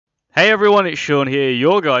Hey everyone, it's Sean here,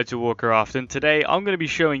 your guide to Warcraft, and today I'm going to be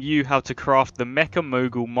showing you how to craft the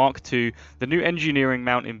Mecha-Mogul Mark II, the new engineering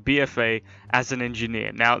mount in BFA, as an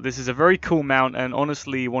engineer. Now, this is a very cool mount, and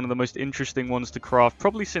honestly one of the most interesting ones to craft,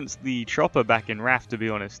 probably since the chopper back in Wrath, to be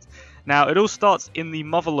honest. Now, it all starts in the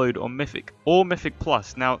Motherlode on Mythic, or Mythic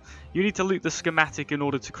Plus. Now, you need to loot the schematic in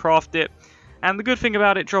order to craft it. And the good thing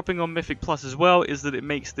about it dropping on Mythic Plus as well is that it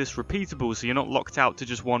makes this repeatable, so you're not locked out to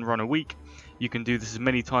just one run a week. You can do this as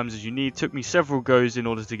many times as you need. It took me several goes in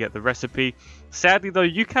order to get the recipe. Sadly though,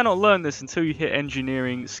 you cannot learn this until you hit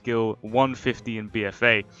engineering skill 150 in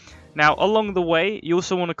BFA. Now along the way, you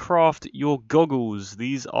also want to craft your goggles.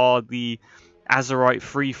 These are the Azerite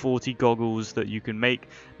 340 goggles that you can make.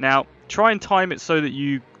 Now try and time it so that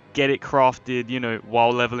you get it crafted,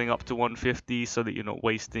 while leveling up to 150 so that you're not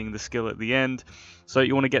wasting the skill at the end. So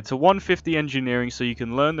you want to get to 150 engineering so you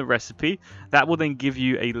can learn the recipe. That will then give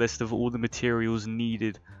you a list of all the materials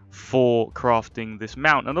needed for crafting this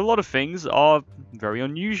mount. And a lot of things are very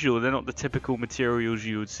unusual. They're not the typical materials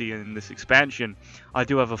you would see in this expansion. I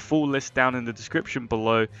do have a full list down in the description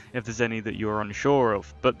below if there's any that you're unsure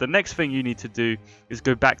of. But the next thing you need to do is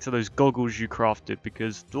go back to those goggles you crafted,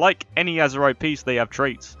 because like any Azerite piece, they have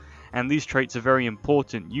traits. And these traits are very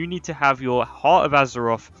important. You need to have your Heart of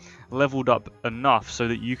Azeroth leveled up enough so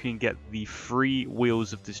that you can get the 3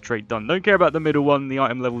 wheels of this trait done. Don't care about the middle one, the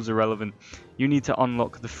item levels are irrelevant. You need to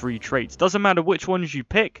unlock the 3 traits. Doesn't matter which ones you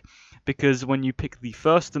pick, because when you pick the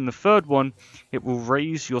first and the third one, it will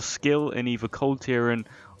raise your skill in either Kul'tiran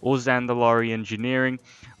or Zandalari engineering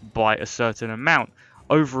by a certain amount.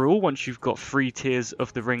 Overall, once you've got 3 tiers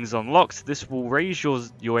of the rings unlocked, this will raise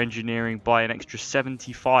your engineering by an extra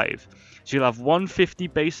 75. So you'll have 150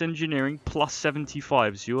 base engineering plus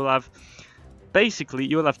 75. So you'll have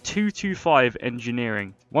 225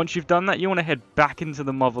 engineering. Once you've done that, you want to head back into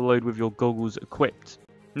the Motherlode with your goggles equipped.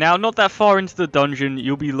 Now, not that far into the dungeon,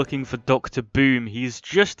 you'll be looking for Dr. Boom. He's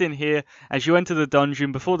just in here. As you enter the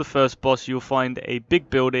dungeon, before the first boss, you'll find a big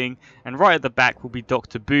building, and right at the back will be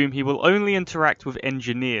Dr. Boom. He will only interact with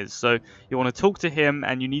engineers, so you want to talk to him,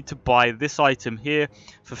 and you need to buy this item here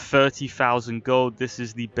for 30,000 gold. This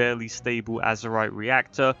is the barely stable Azerite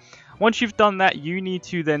Reactor. Once you've done that, you need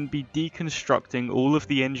to then be deconstructing all of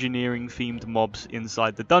the engineering themed mobs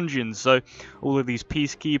inside the dungeon. So all of these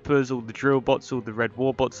peacekeepers, all the drill bots, all the red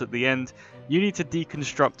war bots at the end, you need to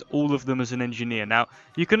deconstruct all of them as an engineer. Now,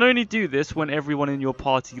 you can only do this when everyone in your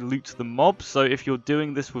party loots the mobs. So if you're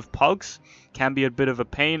doing this with pugs, can be a bit of a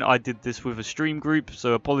pain. I did this with a stream group,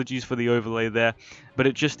 so apologies for the overlay there. But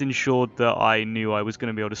it just ensured that I knew I was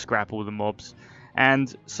going to be able to scrap all the mobs.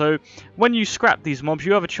 And so when you scrap these mobs,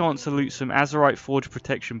 you have a chance to loot some Azerite Forge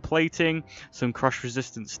Protection Plating, some Crush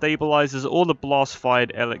Resistant Stabilizers, or the Blast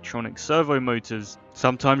Fired Electronic Servomotors.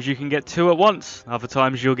 Sometimes you can get 2 at once, other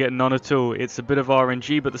times you'll get none at all. It's a bit of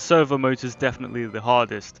RNG, but the Servomotors definitely the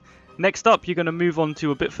hardest. Next up, you're going to move on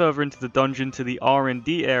to a bit further into the dungeon to the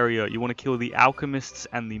R&D area. You want to kill the Alchemists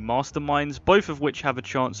and the Masterminds, both of which have a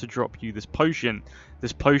chance to drop you this potion.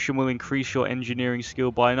 This potion will increase your engineering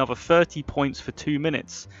skill by another 30 points for 2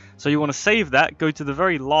 minutes. So you want to save that, go to the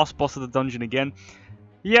very last boss of the dungeon again.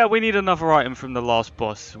 Yeah, we need another item from the last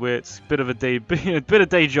boss. It's a bit of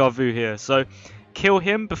deja vu here. So kill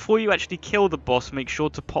him. Before you actually kill the boss, make sure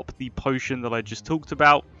to pop the potion that I just talked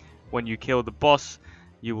about. When you kill the boss,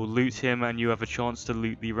 you will loot him, and you have a chance to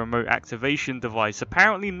loot the remote activation device.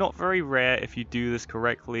 Apparently not very rare if you do this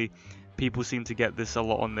correctly. People seem to get this a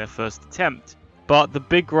lot on their first attempt. But the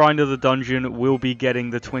big grind of the dungeon will be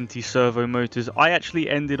getting the 20 servomotors. I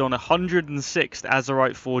actually ended on 106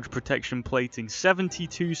 Azerite Forge Protection Plating,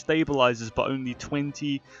 72 stabilizers, but only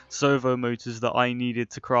 20 servomotors that I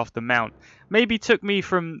needed to craft the mount. Maybe took me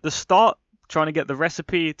from the start, trying to get the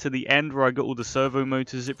recipe, to the end where I got all the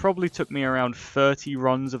servomotors. It probably took me around 30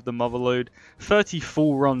 runs of the Motherlode, 30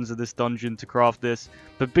 full runs of this dungeon to craft this.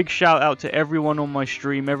 But big shout out to everyone on my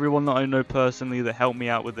stream, everyone that I know personally that helped me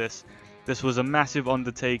out with this. This was a massive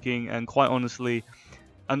undertaking, and quite honestly,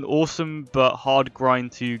 an awesome but hard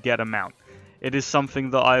grind to get a mount. It is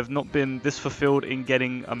something that I have not been this fulfilled in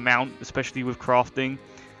getting a mount, especially with crafting,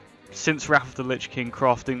 since Wrath of the Lich King,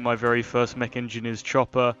 crafting my very first Mech Engineer's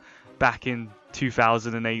chopper back in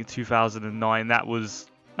 2008, 2009. That was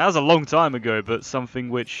a long time ago, but something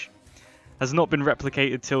which has not been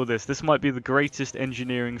replicated till this. This might be the greatest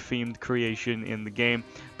engineering themed creation in the game,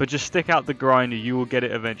 but just stick out the grind, you will get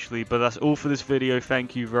it eventually. But that's all for this video.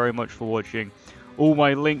 Thank you very much for watching. All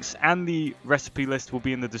my links and the recipe list will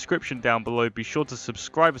be in the description down below. Be sure to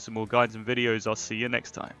subscribe for some more guides and videos. I'll see you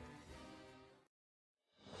next time.